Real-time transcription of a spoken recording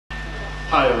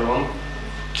Hi everyone.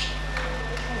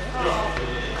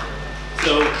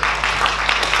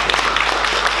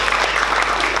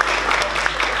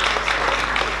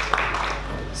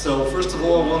 So first of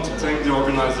all, I want to thank the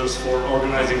organizers for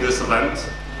organizing this event.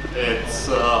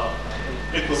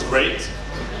 It was great,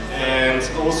 and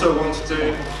also I want to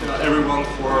thank everyone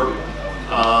for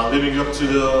living up to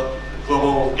the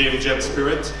global game jam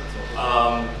spirit.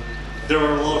 There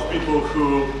are a lot of people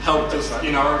who helped us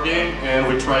in our game, and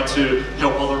we tried to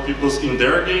help other people in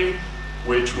their game,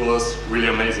 which was really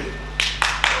amazing.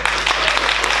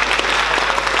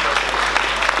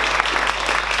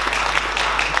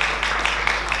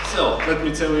 So, let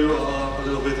me tell you a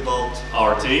little bit about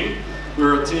our team.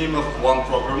 We're a team of one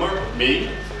programmer, me,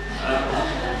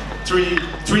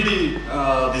 3D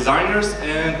designers,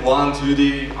 and one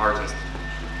 2D artist.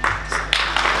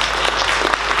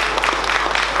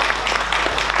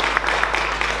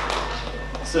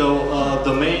 So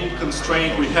the main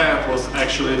constraint we had was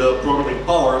actually the programming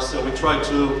power, so we tried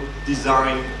to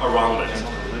design around it.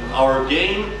 Our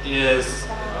game is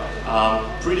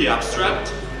pretty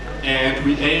abstract, and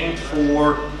we aimed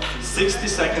for 60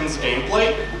 seconds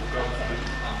gameplay,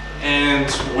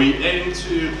 and we aimed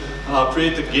to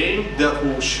create a game that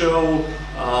will show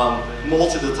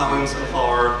most of the talents of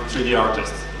our 3D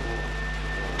artists.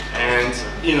 And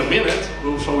in a minute,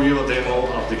 we'll show you a demo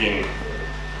of the game.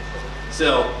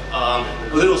 So, a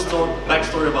little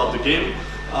backstory about the game.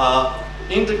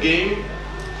 In the game,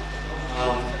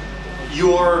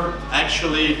 you're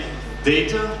actually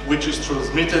data which is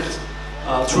transmitted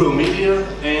through a media,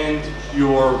 and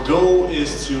your goal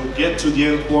is to get to the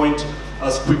end point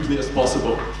as quickly as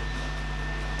possible.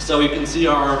 So you can see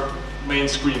our main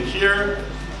screen here,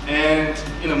 and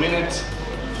in a minute,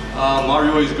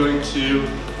 Mario is going to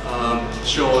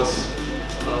show us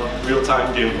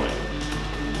real-time gameplay.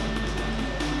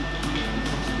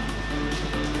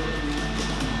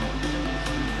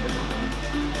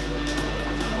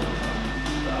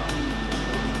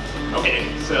 Okay,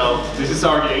 so this is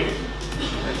our game.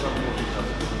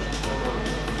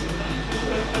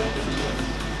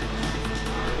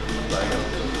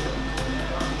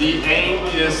 The aim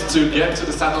is to get to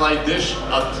the satellite dish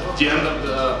at the end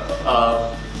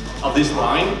of this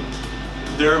line.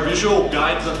 There are visual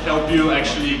guides that help you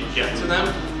actually get to them.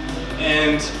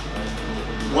 And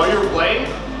while you're playing,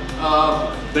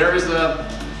 there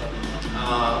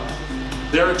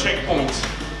are checkpoints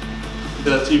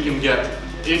that you can get.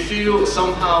 If you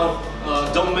somehow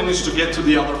don't manage to get to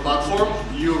the other platform,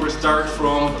 you restart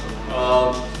from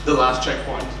the last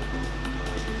checkpoint.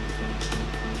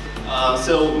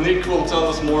 So Nick will tell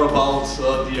us more about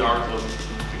the art of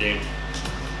the game.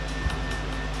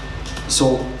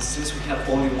 So, since we had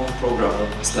only one programmer /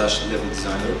 level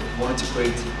designer, we wanted to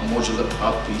create a modular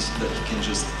art piece that he can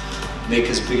just make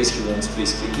as big as he wants,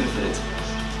 basically infinite,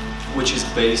 which is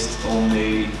based on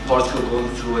a particle going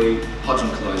through a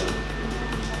hadron collider.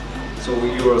 So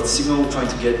you're a signal trying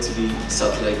to get to the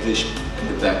satellite dish in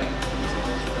the back.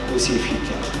 We'll see if he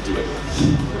can do it.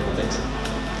 Thanks.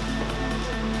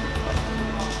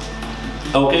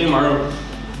 Okay, Mario,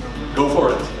 go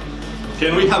for it.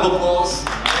 Can we have applause?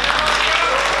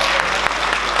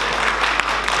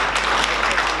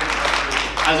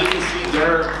 As you can see,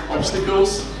 there are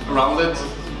obstacles around it.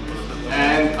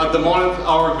 And at the moment,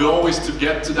 our goal is to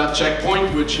get to that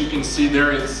checkpoint, which you can see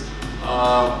there is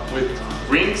with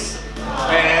rings.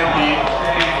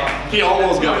 And he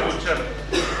almost got it.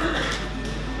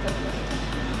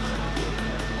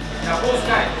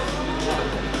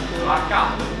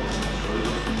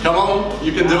 Come on,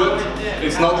 you can do it.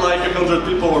 It's not like 100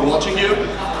 people are watching you.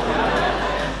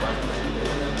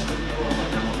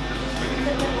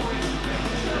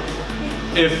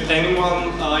 If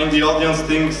anyone in the audience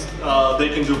thinks they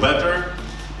can do better,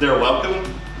 they're welcome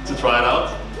to try it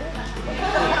out.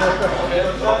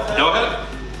 Go ahead.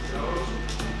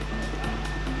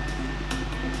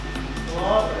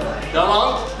 Come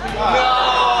on. No!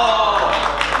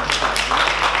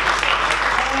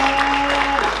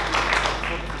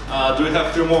 Do we have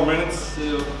a few more minutes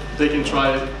so they can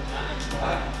try it?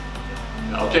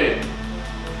 Okay.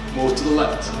 Move to the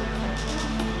left.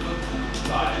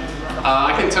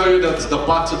 I can tell you that the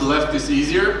path to the left is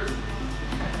easier.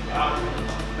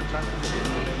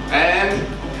 And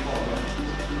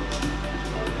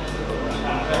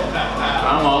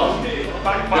come on.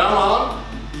 Come on.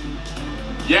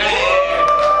 Yeah!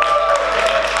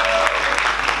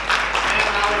 And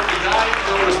now if you die,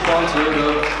 you'll respond to the...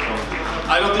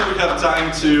 I don't think we have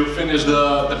time to finish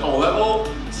the whole level.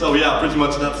 So yeah, pretty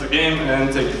much that's the game,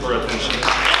 and thank you for your attention.